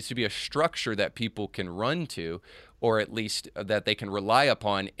is there needs to be a structure that people can run to or at least that they can rely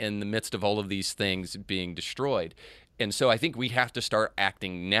upon in the midst of all of these things being destroyed. And so I think we have to start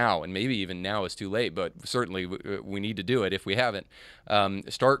acting now, and maybe even now is too late, but certainly we need to do it if we haven't.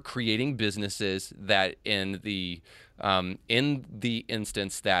 Start creating businesses that in the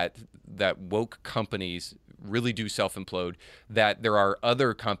instance that woke companies really do self-implode, that there are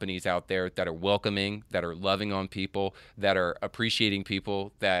other companies out there that are welcoming, that are loving on people, that are appreciating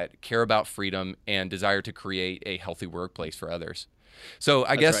people, that care about freedom and desire to create a healthy workplace for others. So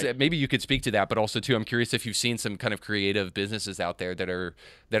I guess maybe you could speak to that, but also too, I'm curious if you've seen some kind of creative businesses out there that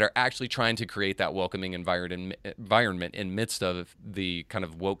are actually trying to create that welcoming environment in midst of the kind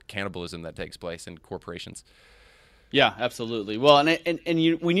of woke cannibalism that takes place in corporations. Yeah, absolutely. Well,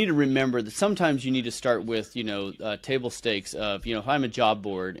 we need to remember that sometimes you need to start with, table stakes of, if I'm a job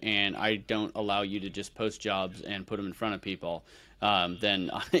board and I don't allow you to just post jobs and put them in front of people,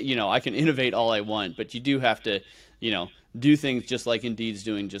 then, I can innovate all I want, but you do have to, do things just like Indeed's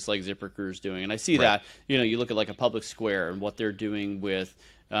doing, just like ZipRecruiter's doing. And I see that, you look at like a Public Square and what they're doing with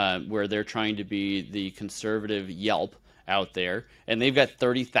where they're trying to be the conservative Yelp out there, and they've got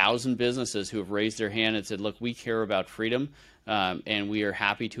 30,000 businesses who have raised their hand and said, look, we care about freedom, and we are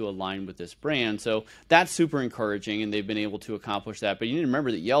happy to align with this brand. So that's super encouraging, and they've been able to accomplish that. But you need to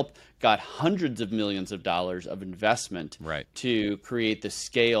remember that Yelp got hundreds of millions of dollars of investment to create the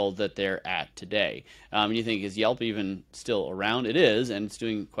scale that they're at today. And you think, is Yelp even still around? It is, and it's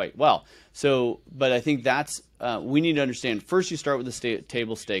doing quite well. So, but I think that's, we need to understand, first you start with the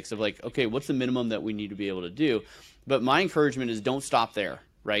table stakes of like, okay, what's the minimum that we need to be able to do? But my encouragement is don't stop there,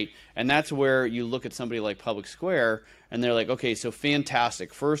 right? And that's where you look at somebody like Public Square, and they're like, okay, so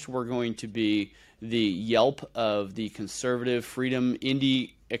fantastic. First, we're going to be the Yelp of the conservative freedom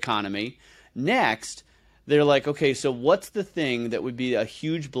indie economy. Next, they're like, okay, so what's the thing that would be a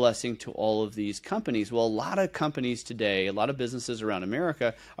huge blessing to all of these companies? Well, a lot of companies today, a lot of businesses around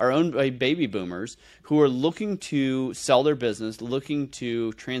America are owned by baby boomers who are looking to sell their business, looking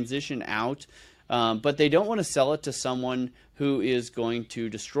to transition out, but they don't want to sell it to someone who is going to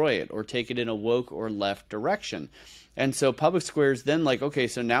destroy it or take it in a woke or left direction. And so Public Square is then like, okay,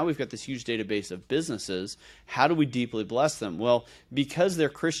 so now we've got this huge database of businesses. How do we deeply bless them? Well, because they're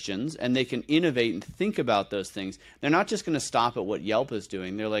Christians and they can innovate and think about those things, they're not just going to stop at what Yelp is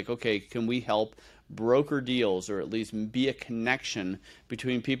doing. They're like, okay, can we help broker deals or at least be a connection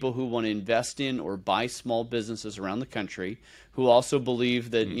between people who want to invest in or buy small businesses around the country, who also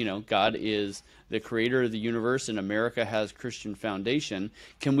believe that, God is the creator of the universe and America has Christian foundation.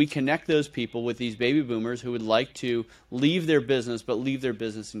 Can we connect those people with these baby boomers who would like to leave their business, but leave their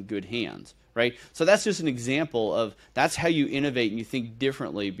business in good hands? Right? So that's just an example of that's how you innovate and you think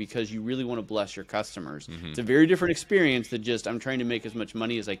differently because you really want to bless your customers. It's a very different experience than just I'm trying to make as much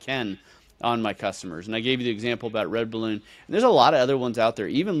money as I can on my customers. And I gave you the example about Red Balloon. And there's a lot of other ones out there,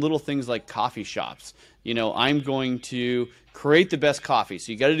 even little things like coffee shops. I'm going to create the best coffee.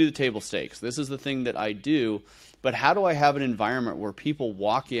 So you got to do the table stakes. This is the thing that I do. But how do I have an environment where people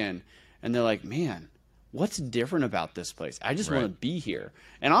walk in and they're like, man, what's different about this place? I just want to be here.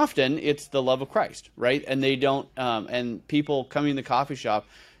 And often it's the love of Christ, right? And they don't, and people coming to the coffee shop,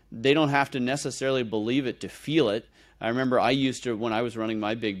 they don't have to necessarily believe it to feel it. I remember I used to, when I was running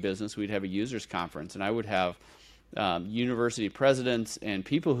my big business, we'd have a users conference, and I would have university presidents and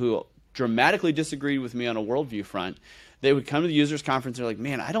people who dramatically disagreed with me on a worldview front. They would come to the users conference, and they're like,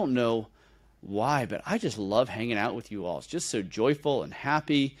 man, I don't know why, but I just love hanging out with you all. It's just so joyful and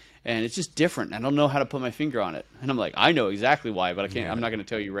happy, and it's just different. I don't know how to put my finger on it. And I'm like, I know exactly why, but I can't. I'm not going to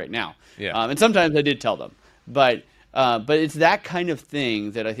tell you right now. And sometimes I did tell them. But it's that kind of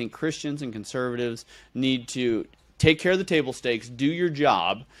thing that I think Christians and conservatives need to take care of the table stakes, do your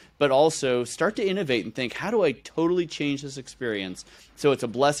job, but also start to innovate and think, how do I totally change this experience so it's a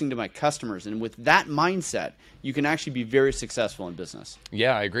blessing to my customers? And with that mindset, you can actually be very successful in business.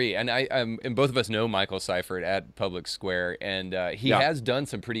 Yeah, I agree. And and both of us know Michael Seifert at Public Square, and he has done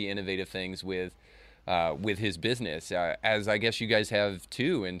some pretty innovative things with his business, as I guess you guys have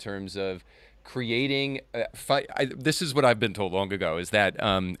too, in terms of creating this is what I've been told long ago, is that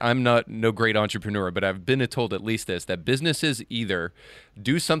I'm no great entrepreneur, but I've been told at least this, that businesses either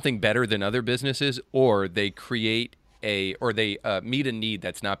do something better than other businesses, or they create they meet a need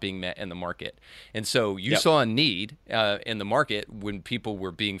that's not being met in the market. And so you saw a need in the market when people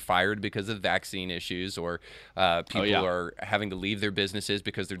were being fired because of vaccine issues, or people are having to leave their businesses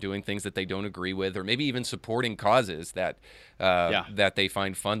because they're doing things that they don't agree with, or maybe even supporting causes that that they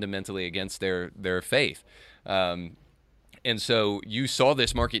find fundamentally against their faith. And so you saw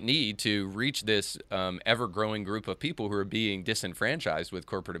this market need to reach this ever-growing group of people who are being disenfranchised with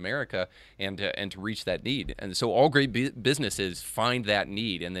corporate America, and to reach that need. And so all great businesses find that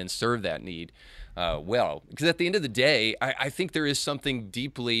need and then serve that need well. Because at the end of the day, I think there is something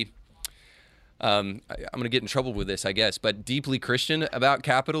deeply I'm going to get in trouble with this, I guess, but deeply Christian about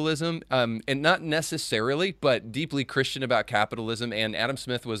capitalism, and not necessarily, but deeply Christian about capitalism. And Adam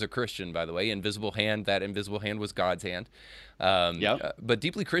Smith was a Christian, by the way. Invisible Hand, that invisible hand was God's hand. But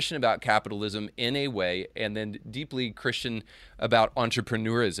deeply Christian about capitalism in a way, and then deeply Christian about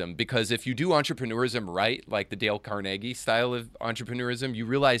entrepreneurism. Because if you do entrepreneurism right, like the Dale Carnegie style of entrepreneurism, you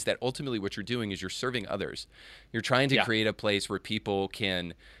realize that ultimately what you're doing is you're serving others. You're trying to create a place where people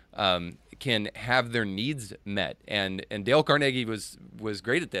can have their needs met, and Dale Carnegie was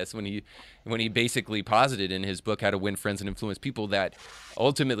great at this when he basically posited in his book How to Win Friends and Influence People that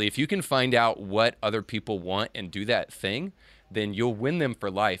ultimately if you can find out what other people want and do that thing, then you'll win them for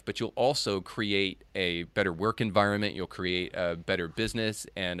life, but you'll also create a better work environment, you'll create a better business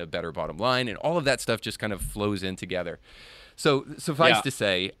and a better bottom line, and all of that stuff just kind of flows in together. So suffice to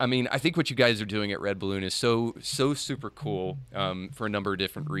say, I mean, I think what you guys are doing at Red Balloon is so super cool for a number of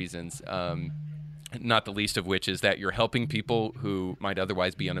different reasons. Not the least of which is that you're helping people who might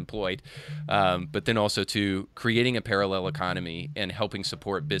otherwise be unemployed, but then also to creating a parallel economy and helping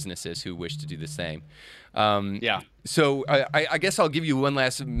support businesses who wish to do the same. So I guess I'll give you one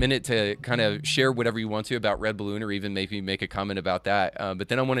last minute to kind of share whatever you want to about Red Balloon, or even maybe make a comment about that. But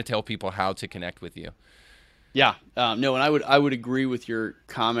then I want to tell people how to connect with you. Yeah, no, and I would agree with your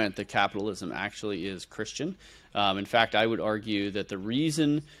comment that capitalism actually is Christian. In fact, I would argue that the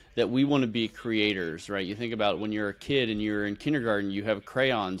reason that we want to be creators, right? You think about when you're a kid and you're in kindergarten, you have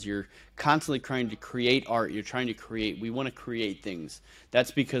crayons, you're constantly trying to create art, you're trying to create, we want to create things.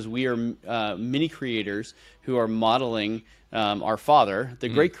 That's because we are mini creators who are modeling our Father, the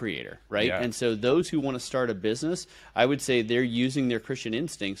great creator, right? Yeah. And so those who want to start a business, I would say they're using their Christian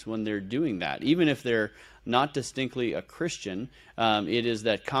instincts when they're doing that. Even if they're not distinctly a Christian, it is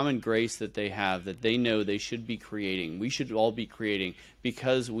that common grace that they have, that they know they should be creating. We should all be creating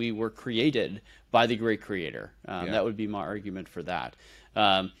because we were created by the great creator. That would be my argument for that.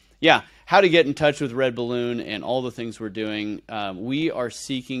 How to get in touch with Red Balloon and all the things we're doing. We are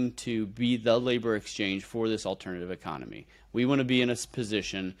seeking to be the labor exchange for this alternative economy. We want to be in a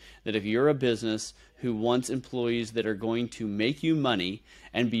position that if you're a business who wants employees that are going to make you money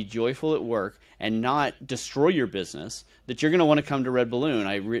and be joyful at work and not destroy your business, that you're going to want to come to Red Balloon.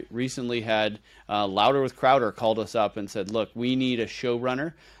 I recently had Louder with Crowder called us up and said, look, we need a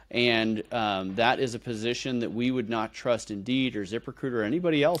showrunner. And that is a position that we would not trust Indeed or ZipRecruiter or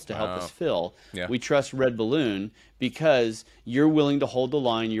anybody else to help us fill. Yeah. We trust Red Balloon because you're willing to hold the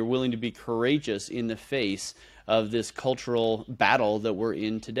line. You're willing to be courageous in the face of this cultural battle that we're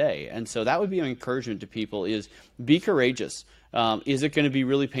in today. And so that would be an encouragement to people is be courageous. Is it going to be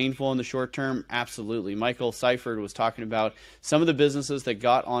really painful in the short term? Absolutely. Michael Seifert was talking about some of the businesses that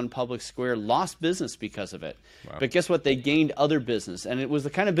got on Public Square lost business because of it. Wow. But guess what? They gained other business, and it was the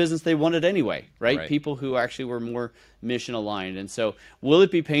kind of business they wanted anyway, right? People who actually were more mission aligned. And so will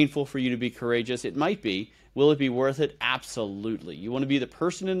it be painful for you to be courageous? It might be. Will it be worth it? Absolutely. You want to be the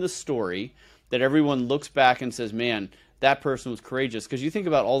person in the story that everyone looks back and says, man, that person was courageous. Because you think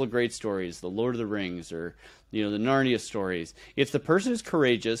about all the great stories, the Lord of the Rings or the Narnia stories. It's the person who's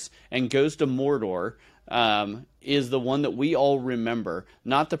courageous and goes to Mordor is the one that we all remember,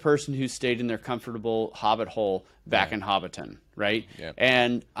 not the person who stayed in their comfortable hobbit hole back in Hobbiton, right? Yep.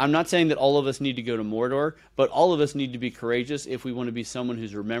 And I'm not saying that all of us need to go to Mordor, but all of us need to be courageous if we want to be someone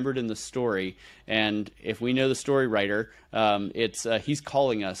who's remembered in the story. And if we know the story writer, he's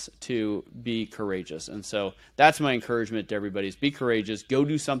calling us to be courageous. And so that's my encouragement to everybody is be courageous, go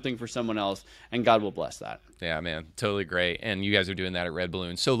do something for someone else, and God will bless that. Yeah, man, totally great. And you guys are doing that at Red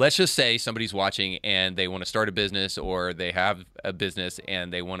Balloon. So let's just say somebody's watching and they want to start a business or they have a business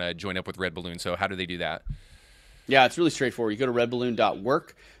and they want to join up with Red Balloon. So how do they do that? Yeah, it's really straightforward. You go to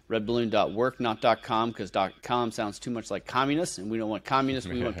redballoon.work, redballoon.work, not .com, because .com sounds too much like communists, and we don't want communists.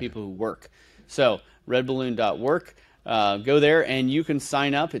 We want people who work. So redballoon.work, go there, and you can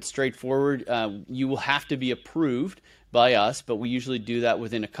sign up. It's straightforward. You will have to be approved by us, but we usually do that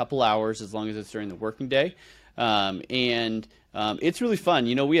within a couple hours as long as it's during the working day. It's really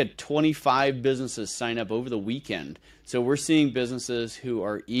fun. We had 25 businesses sign up over the weekend. So we're seeing businesses who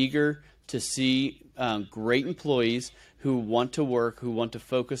are eager to see great employees who want to work, who want to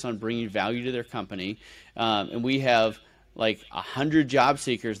focus on bringing value to their company. And we have like 100 job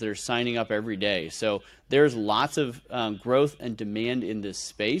seekers that are signing up every day. So there's lots of growth and demand in this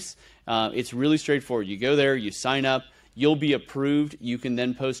space. It's really straightforward. You go there, you sign up, you'll be approved. You can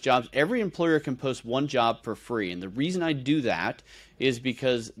then post jobs. Every employer can post one job for free. And the reason I do that is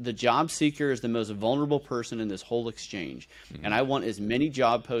because the job seeker is the most vulnerable person in this whole exchange. And I want as many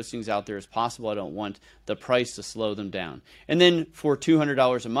job postings out there as possible. I don't want the price to slow them down. And then for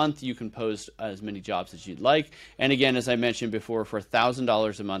 $200 a month, you can post as many jobs as you'd like. And again, as I mentioned before, for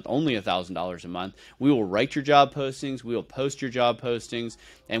 $1,000 a month, only $1,000 a month, we will write your job postings, we will post your job postings,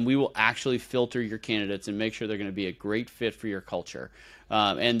 and we will actually filter your candidates and make sure they're going to be a great fit for your culture.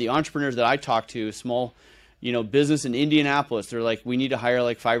 And the entrepreneurs that I talk to, small business in Indianapolis, they're like, we need to hire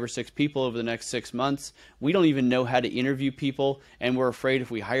like 5 or 6 people over the next 6 months. We don't even know how to interview people, and we're afraid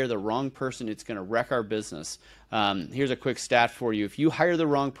if we hire the wrong person, it's going to wreck our business. Here's a quick stat for you. If you hire the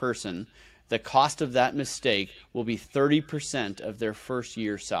wrong person, the cost of that mistake will be 30% of their first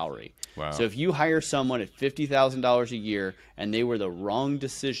year's salary. Wow. So if you hire someone at $50,000 a year and they were the wrong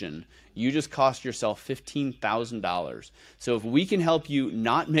decision, you just cost yourself $15,000. So if we can help you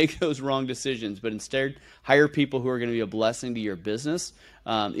not make those wrong decisions, but instead hire people who are going to be a blessing to your business,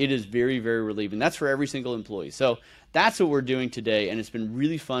 it is very, very relieving. That's for every single employee. So that's what we're doing today, and it's been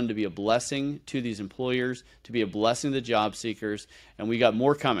really fun to be a blessing to these employers, to be a blessing to the job seekers, and we got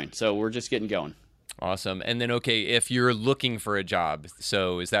more coming. So we're just getting going. Awesome. And then, okay, if you're looking for a job,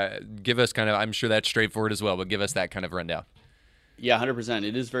 so is that, give us kind of, I'm sure that's straightforward as well, but give us that kind of rundown. Yeah, 100%.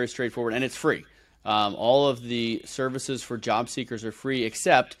 It is very straightforward, and it's free. All of the services for job seekers are free,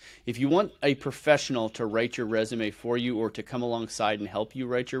 except if you want a professional to write your resume for you or to come alongside and help you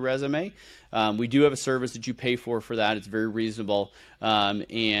write your resume. We do have a service that you pay for that. It's very reasonable,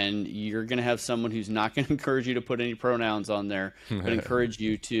 and you're going to have someone who's not going to encourage you to put any pronouns on there, but encourage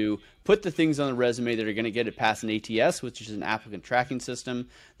you to put the things on the resume that are going to get it past an ATS, which is an applicant tracking system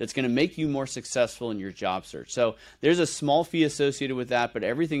that's going to make you more successful in your job search. So there's a small fee associated with that, but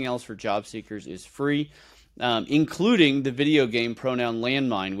everything else for job seekers is free, including the video game Pronoun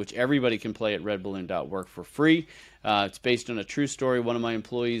Landmine, which everybody can play at redballoon.work for free. It's based on a true story. One of my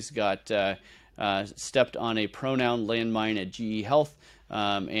employees got stepped on a pronoun landmine at GE Health,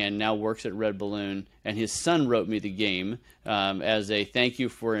 and now works at Red Balloon. And his son wrote me the game as a thank you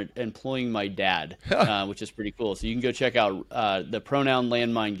for employing my dad, which is pretty cool. So you can go check out the Pronoun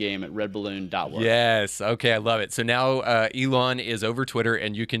Landmine game at redballoon.work. Yes. Okay. I love it. So now Elon is over Twitter,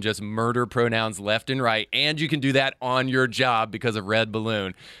 and you can just murder pronouns left and right, and you can do that on your job because of Red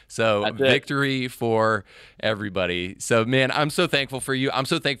Balloon. So That's victory for everybody. So, man, I'm so thankful for you. I'm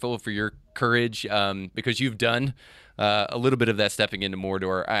so thankful for your courage because you've done a little bit of that stepping into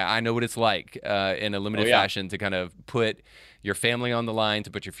Mordor. I know what it's like in a limited fashion to kind of put your family on the line,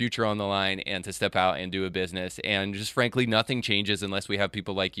 to put your future on the line, and to step out and do a business. And just frankly, nothing changes unless we have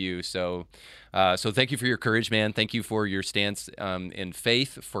people like you. So thank you for your courage, man. Thank you for your stance in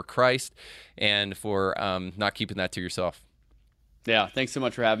faith for Christ and for not keeping that to yourself. Yeah, thanks so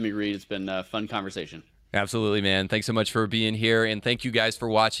much for having me, Reed. It's been a fun conversation. Absolutely, man. Thanks so much for being here, and thank you guys for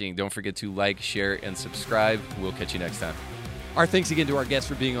watching. Don't forget to like, share, and subscribe. We'll catch you next time. Our thanks again to our guests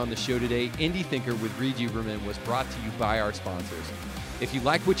for being on the show today. Indie Thinker with Reed Huberman was brought to you by our sponsors. If you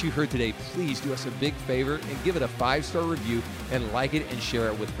like what you heard today, please do us a big favor and give it a 5-star review and like it and share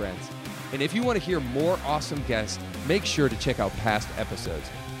it with friends. And if you want to hear more awesome guests, make sure to check out past episodes.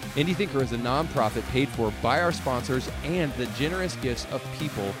 Indie Thinker is a nonprofit paid for by our sponsors and the generous gifts of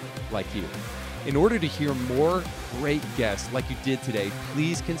people like you. In order to hear more great guests like you did today,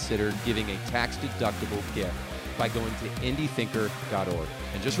 please consider giving a tax-deductible gift by going to indiethinker.org.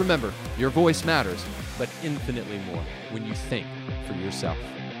 And just remember, your voice matters, but infinitely more when you think for yourself.